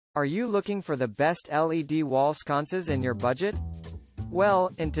Are you looking for the best LED wall sconces in your budget? Well,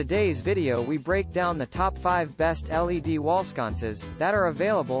 in today's video we break down the top 5 best LED wall sconces that are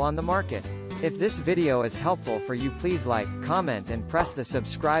available on the market. If this video is helpful for you, please like, comment and press the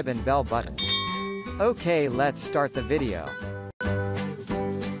subscribe and bell button. Okay, let's start the video.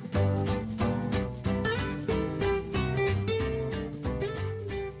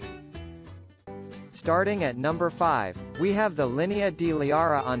 Starting at number 5, we have the Linea di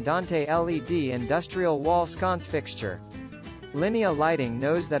Liara Andante LED Industrial Wall Sconce Fixture. Linea Lighting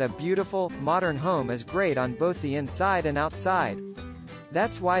knows that a beautiful, modern home is great on both the inside and outside.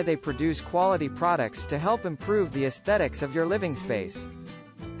 That's why they produce quality products to help improve the aesthetics of your living space.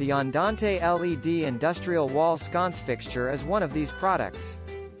 The Andante LED Industrial Wall Sconce Fixture is one of these products.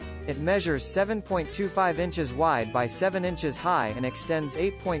 It measures 7.25 inches wide by 7 inches high and extends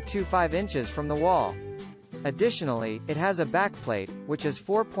 8.25 inches from the wall. Additionally, it has a backplate, which is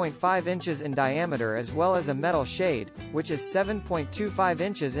 4.5 inches in diameter, as well as a metal shade, which is 7.25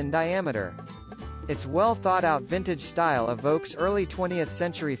 inches in diameter. Its well-thought-out vintage style evokes early 20th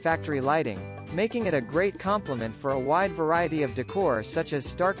century factory lighting, making it a great complement for a wide variety of decor such as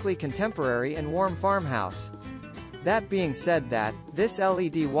starkly contemporary and warm farmhouse. That being said, this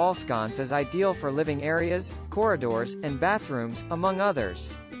LED wall sconce is ideal for living areas, corridors, and bathrooms, among others.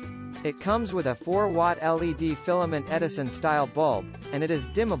 It comes with a 4-watt LED filament Edison-style bulb, and it is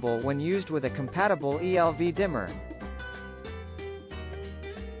dimmable when used with a compatible ELV dimmer.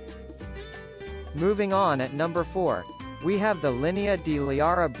 Moving on at number 4, we have the Linea di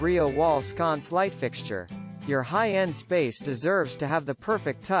Liara Brio Wall Sconce Light Fixture. Your high-end space deserves to have the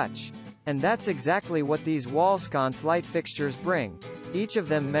perfect touch. And that's exactly what these wall sconce light fixtures bring. Each of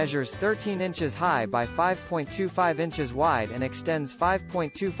them measures 13 inches high by 5.25 inches wide and extends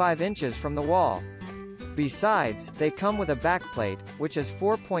 5.25 inches from the wall. Besides, they come with a backplate, which is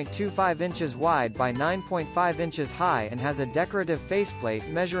 4.25 inches wide by 9.5 inches high and has a decorative faceplate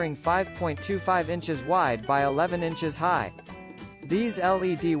measuring 5.25 inches wide by 11 inches high. These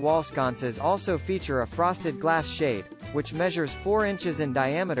LED wall sconces also feature a frosted glass shade, which measures 4 inches in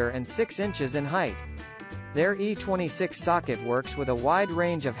diameter and 6 inches in height. Their E26 socket works with a wide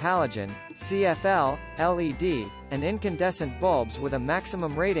range of halogen, CFL, LED, and incandescent bulbs with a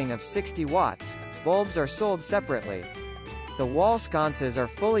maximum rating of 60 watts. Bulbs are sold separately. The wall sconces are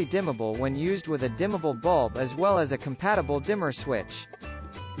fully dimmable when used with a dimmable bulb as well as a compatible dimmer switch.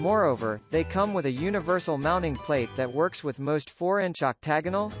 Moreover, they come with a universal mounting plate that works with most 4-inch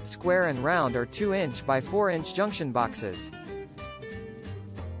octagonal, square and round or 2-inch by 4-inch junction boxes.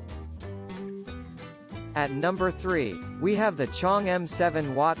 At number 3, we have the ChangM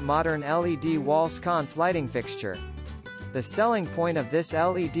 7-watt modern LED wall sconce lighting fixture. The selling point of this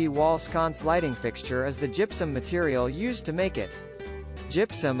LED wall sconce lighting fixture is the gypsum material used to make it.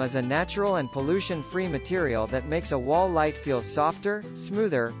 Gypsum is a natural and pollution-free material that makes a wall light feel softer,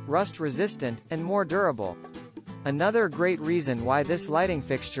 smoother, rust-resistant, and more durable. Another great reason why this lighting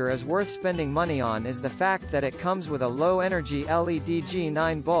fixture is worth spending money on is the fact that it comes with a low-energy LED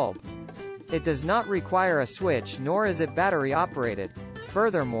G9 bulb. It does not require a switch nor is it battery-operated.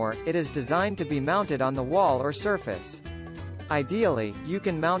 Furthermore, it is designed to be mounted on the wall or surface. Ideally, you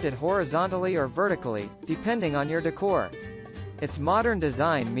can mount it horizontally or vertically, depending on your decor. Its modern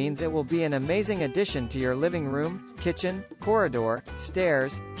design means it will be an amazing addition to your living room, kitchen, corridor,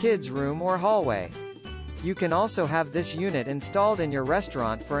 stairs, kids' room or hallway. You can also have this unit installed in your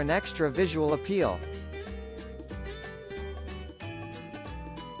restaurant for an extra visual appeal.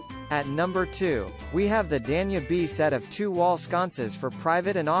 At number 2, we have the Danya B set of 2 wall sconces for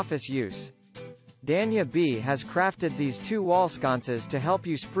private and office use. Danya B has crafted these 2 wall sconces to help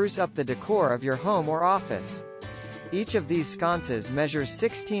you spruce up the decor of your home or office. Each of these sconces measures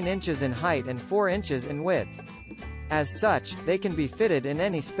 16 inches in height and 4 inches in width. As such, they can be fitted in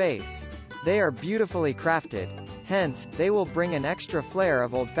any space. They are beautifully crafted. Hence, they will bring an extra flair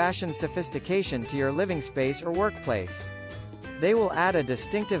of old-fashioned sophistication to your living space or workplace. They will add a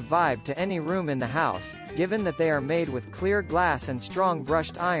distinctive vibe to any room in the house, given that they are made with clear glass and strong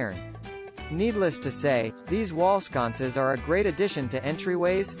brushed iron. Needless to say, these wall sconces are a great addition to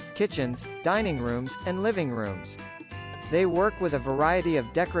entryways, kitchens, dining rooms, and living rooms. They work with a variety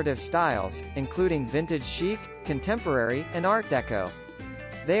of decorative styles, including vintage chic, contemporary, and art deco.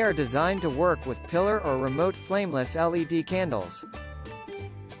 They are designed to work with pillar or remote flameless LED candles.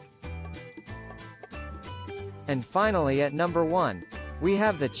 And finally at number 1, we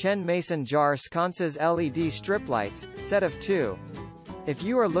have the Chen Mason Jar Sconces LED Strip Lights, set of 2. If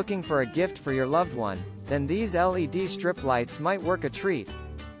you are looking for a gift for your loved one, then these LED strip lights might work a treat.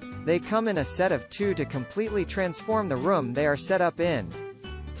 They come in a set of 2 to completely transform the room they are set up in.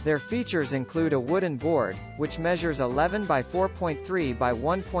 Their features include a wooden board, which measures 11 by 4.3 by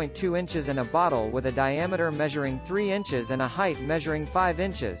 1.2 inches and a bottle with a diameter measuring 3 inches and a height measuring 5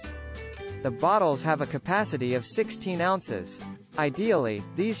 inches. The bottles have a capacity of 16 ounces. Ideally,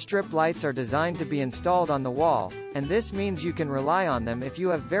 these strip lights are designed to be installed on the wall, and this means you can rely on them if you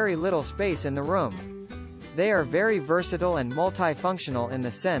have very little space in the room. They are very versatile and multifunctional in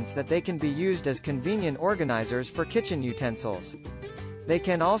the sense that they can be used as convenient organizers for kitchen utensils. They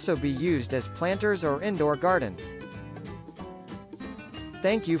can also be used as planters or indoor garden.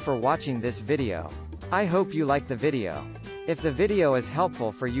 Thank you for watching this video. I hope you like the video. If the video is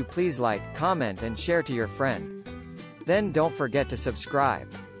helpful for you, please like, comment and share to your friend. Then don't forget to subscribe.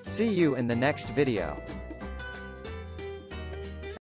 See you in the next video.